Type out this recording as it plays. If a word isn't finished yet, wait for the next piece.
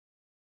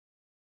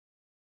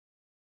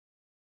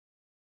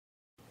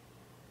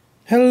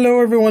Hello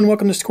everyone,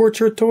 welcome to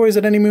Scorched Earth Toys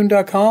at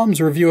Anymoon.com's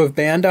review of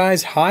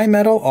Bandai's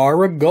Hi-Metal R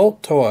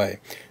Regult toy.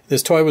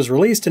 This toy was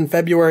released in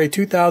February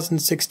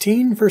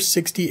 2016 for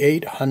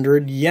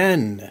 6,800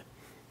 yen.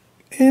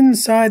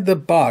 Inside the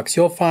box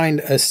you'll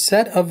find a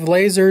set of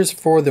lasers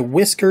for the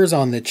whiskers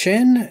on the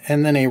chin,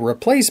 and then a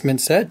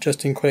replacement set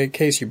just in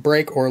case you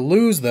break or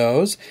lose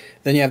those.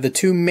 Then you have the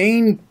two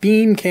main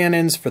beam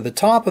cannons for the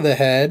top of the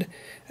head,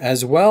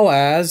 as well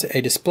as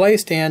a display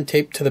stand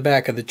taped to the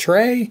back of the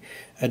tray,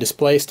 a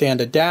display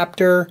stand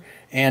adapter,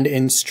 and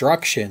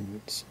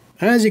instructions.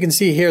 As you can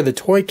see here, the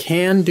toy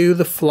can do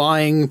the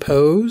flying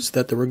pose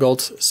that the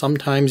Regults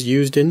sometimes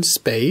used in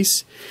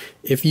space.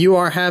 If you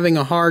are having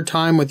a hard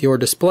time with your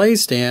display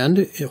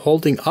stand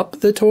holding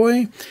up the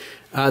toy,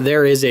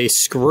 there is a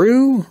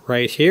screw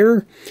right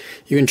here.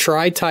 You can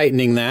try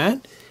tightening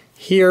that.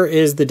 Here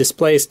is the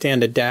display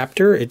stand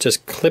adapter. It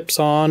just clips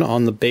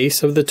on the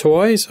base of the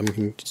toy, so I'm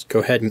going to just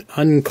go ahead and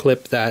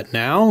unclip that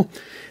now.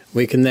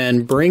 We can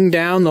then bring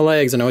down the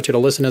legs, and I want you to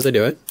listen as I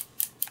do it.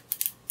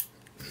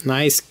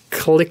 Nice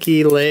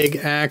clicky leg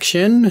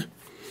action.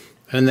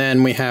 And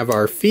then we have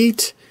our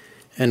feet,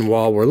 and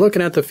while we're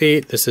looking at the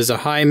feet, this is a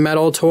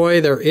Hi-Metal toy.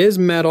 There is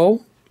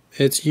metal.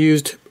 It's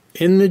used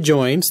in the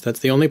joints. That's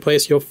the only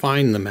place you'll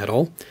find the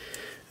metal.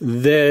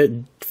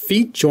 The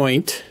feet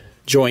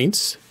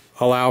joints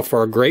allow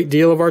for a great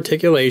deal of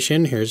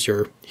articulation. Here's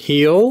your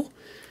heel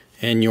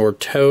and your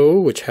toe,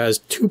 which has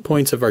 2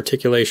 points of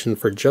articulation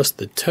for just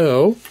the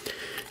toe.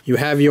 You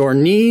have your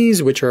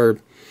knees, which are,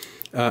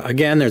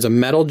 again, there's a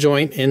metal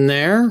joint in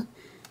there,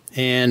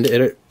 and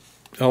it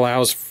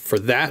allows for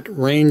that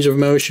range of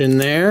motion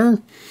there.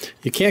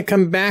 You can't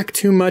come back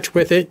too much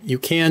with it. You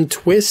can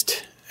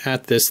twist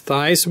at this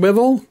thigh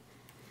swivel,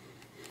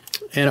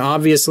 and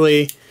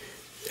obviously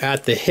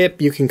at the hip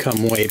you can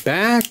come way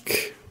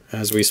back,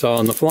 as we saw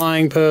in the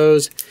flying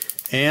pose,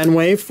 and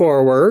way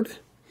forward.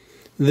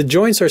 The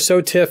joints are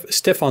so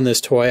stiff on this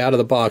toy out of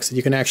the box that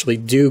you can actually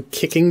do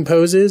kicking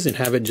poses and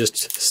have it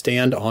just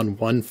stand on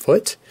one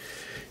foot.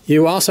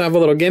 You also have a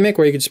little gimmick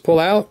where you can just pull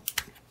out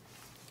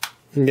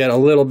and get a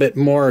little bit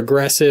more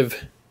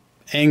aggressive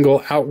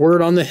angle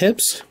outward on the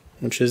hips,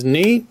 which is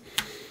neat.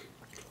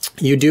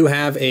 You do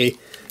have a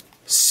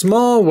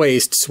small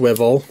waist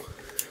swivel.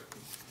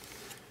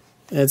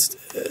 It's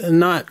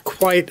not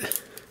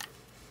quite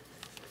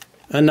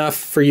enough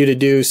for you to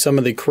do some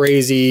of the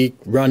crazy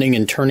running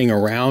and turning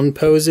around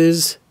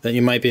poses that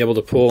you might be able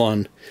to pull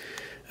on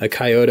a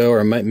Kyoto,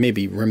 or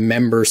maybe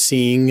remember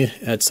seeing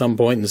at some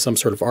point in some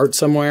sort of art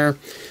somewhere.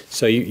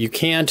 So you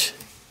can't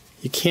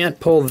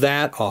pull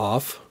that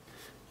off.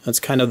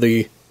 That's kind of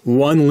the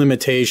one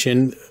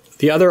limitation.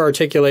 The other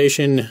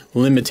articulation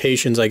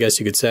limitations, I guess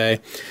you could say,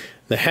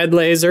 the head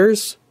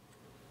lasers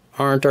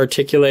aren't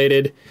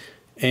articulated,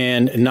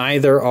 and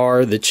neither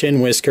are the chin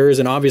whiskers.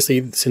 And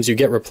obviously, since you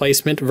get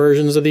replacement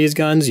versions of these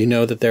guns, you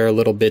know that they're a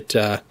little bit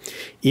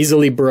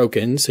easily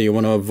broken, so you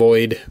want to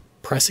avoid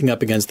pressing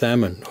up against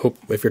them and hope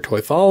if your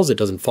toy falls, it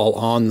doesn't fall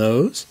on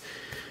those.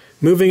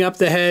 Moving up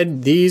the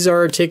head, these are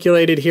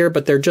articulated here,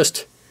 but they're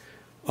just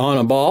on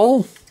a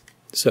ball.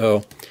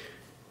 So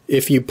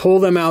if you pull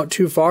them out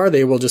too far,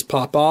 they will just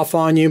pop off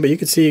on you, but you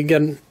can see you get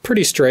them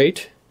pretty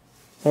straight,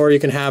 or you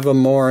can have them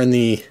more in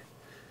the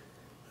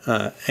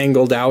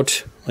angled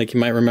out, like you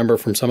might remember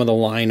from some of the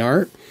line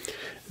art.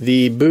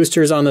 The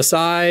boosters on the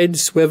side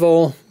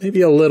swivel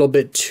maybe a little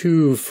bit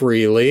too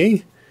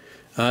freely.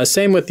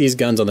 Same with these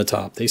guns on the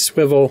top. They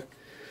swivel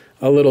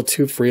a little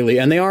too freely,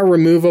 and they are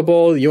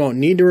removable. You won't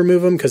need to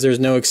remove them because there's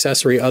no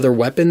accessory other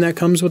weapon that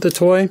comes with the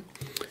toy.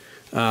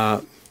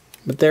 But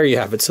there you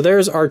have it. So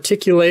there's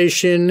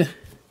articulation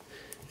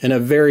and a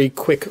very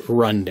quick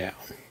rundown.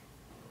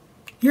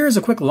 Here's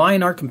a quick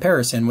line art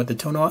comparison with the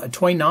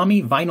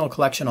Toynami vinyl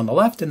collection on the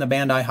left and the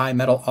Bandai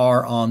Hi-Metal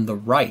R on the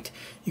right.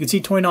 You can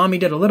see Toynami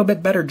did a little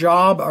bit better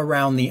job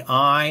around the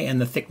eye and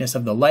the thickness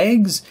of the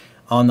legs.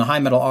 On the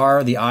Hi-Metal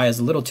R, the eye is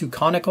a little too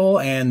conical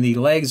and the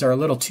legs are a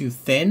little too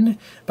thin.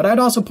 But I'd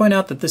also point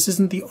out that this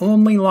isn't the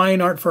only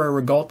line art for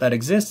a Regult that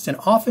exists, and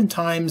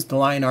oftentimes the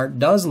line art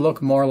does look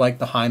more like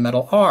the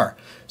Hi-Metal R.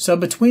 So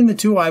between the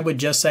two, I would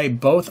just say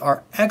both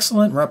are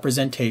excellent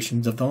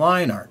representations of the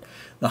line art.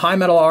 The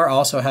Hi-Metal R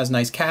also has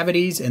nice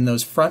cavities in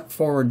those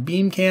front-forward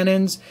beam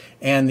cannons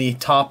and the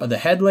top of the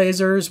head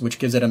lasers, which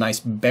gives it a nice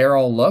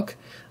barrel look.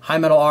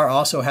 Hi-Metal R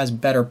also has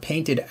better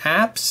painted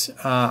apps.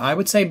 I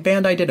would say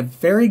Bandai did a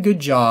very good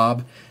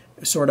job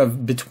sort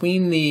of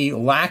between the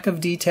lack of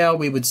detail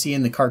we would see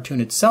in the cartoon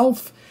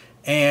itself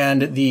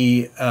and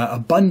the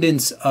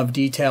abundance of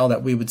detail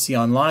that we would see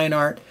on line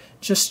art,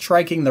 just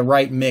striking the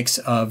right mix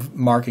of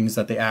markings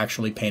that they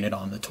actually painted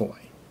on the toy.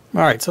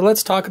 All right, so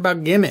let's talk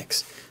about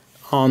gimmicks.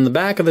 On the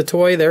back of the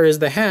toy, there is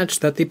the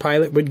hatch that the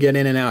pilot would get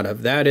in and out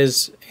of. That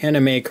is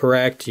anime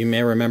correct. You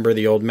may remember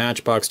the old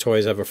Matchbox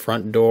toys have a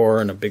front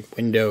door and a big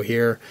window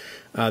here.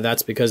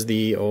 That's because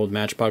the old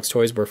Matchbox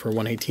toys were for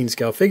 1/18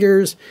 scale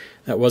figures.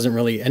 That wasn't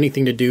really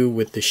anything to do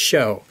with the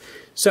show.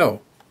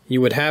 So you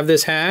would have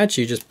this hatch.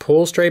 You just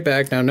pull straight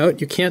back. Now note,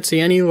 you can't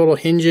see any little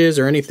hinges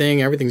or anything.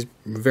 Everything's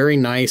very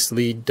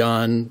nicely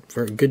done.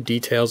 Very good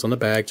details on the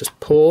back. Just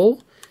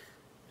pull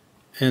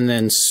and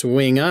then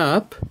swing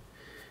up.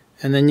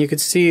 And then you can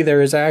see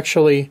there is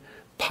actually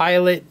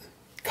pilot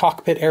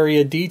cockpit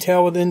area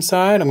detail with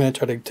inside. I'm going to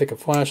try to take a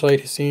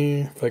flashlight to see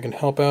if I can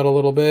help out a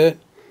little bit.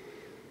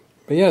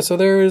 But yeah, so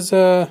there is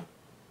a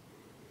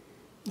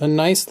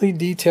nicely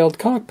detailed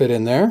cockpit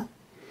in there.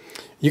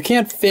 You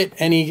can't fit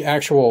any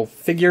actual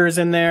figures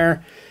in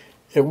there.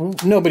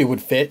 Nobody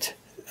would fit.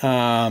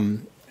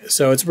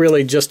 So it's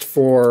really just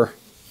for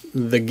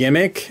the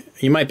gimmick.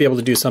 You might be able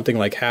to do something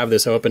like have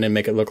this open and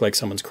make it look like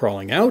someone's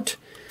crawling out.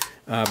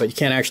 But you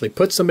can't actually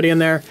put somebody in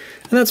there.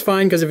 And that's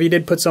fine, because if you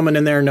did put someone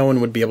in there, no one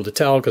would be able to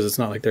tell, because it's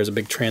not like there's a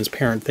big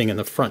transparent thing in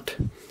the front.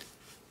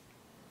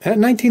 At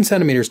 19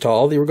 centimeters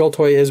tall, the Regult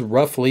toy is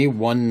roughly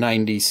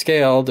 190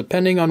 scale,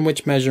 depending on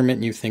which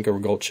measurement you think a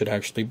Regult should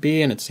actually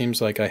be, and it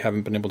seems like I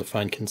haven't been able to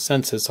find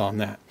consensus on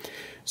that.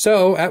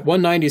 So, at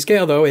 190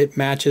 scale, though, it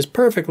matches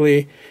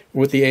perfectly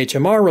with the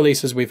HMR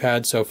releases we've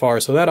had so far,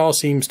 so that all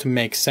seems to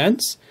make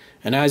sense.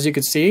 And as you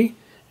can see,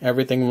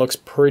 everything looks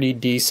pretty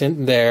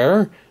decent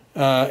there.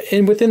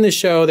 And within the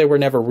show, they were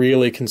never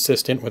really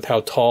consistent with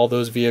how tall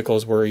those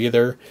vehicles were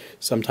either.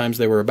 Sometimes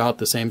they were about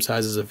the same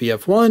size as a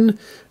VF1.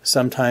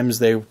 Sometimes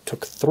they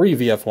took 3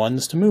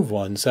 VF1s to move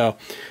one. So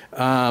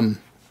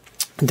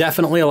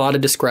definitely a lot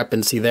of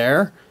discrepancy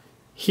there.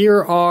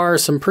 Here are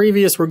some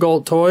previous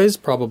Regult toys,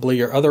 probably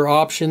your other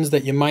options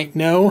that you might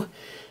know.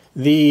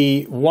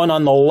 The one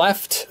on the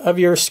left of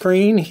your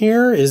screen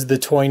here is the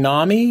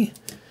Toynami.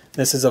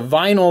 This is a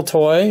vinyl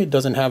toy. It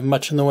doesn't have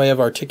much in the way of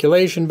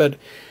articulation, but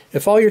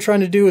if all you're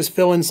trying to do is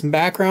fill in some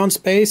background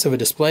space of a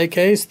display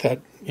case that,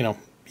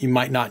 you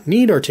might not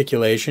need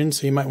articulation,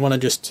 so you might want to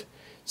just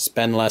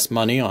spend less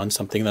money on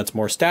something that's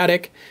more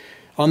static.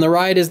 On the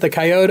right is the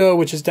Kyoto,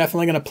 which is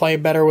definitely going to play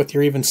better with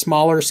your even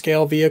smaller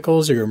scale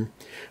vehicles or your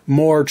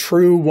more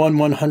true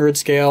 1/100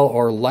 scale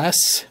or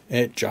less.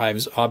 It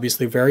jives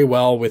obviously very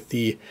well with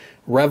the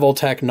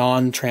Revoltech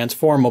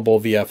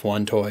non-transformable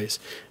VF1 toys.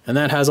 And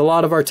that has a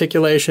lot of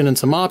articulation and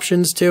some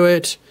options to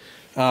it.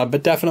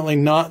 But definitely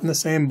not in the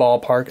same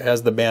ballpark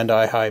as the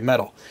Bandai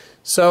Hi-Metal.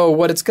 So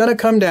what it's going to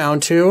come down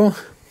to,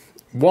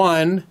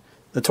 one,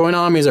 the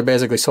Toynamis are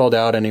basically sold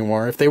out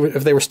anymore. If they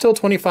were still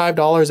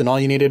 $25 and all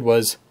you needed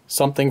was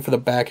something for the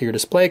back of your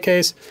display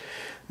case,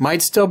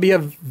 might still be a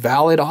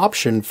valid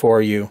option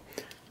for you.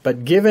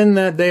 But given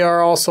that they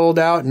are all sold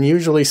out and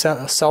usually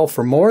sell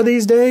for more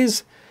these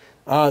days,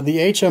 the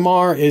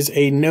HMR is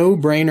a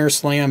no-brainer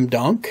slam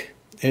dunk.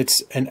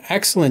 It's an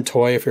excellent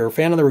toy. If you're a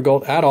fan of the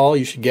Regult at all,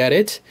 you should get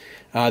it.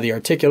 The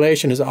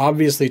articulation is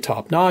obviously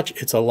top-notch.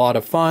 It's a lot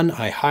of fun.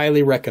 I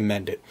highly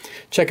recommend it.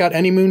 Check out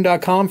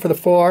anymoon.com for the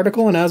full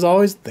article, and as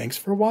always, thanks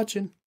for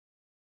watching.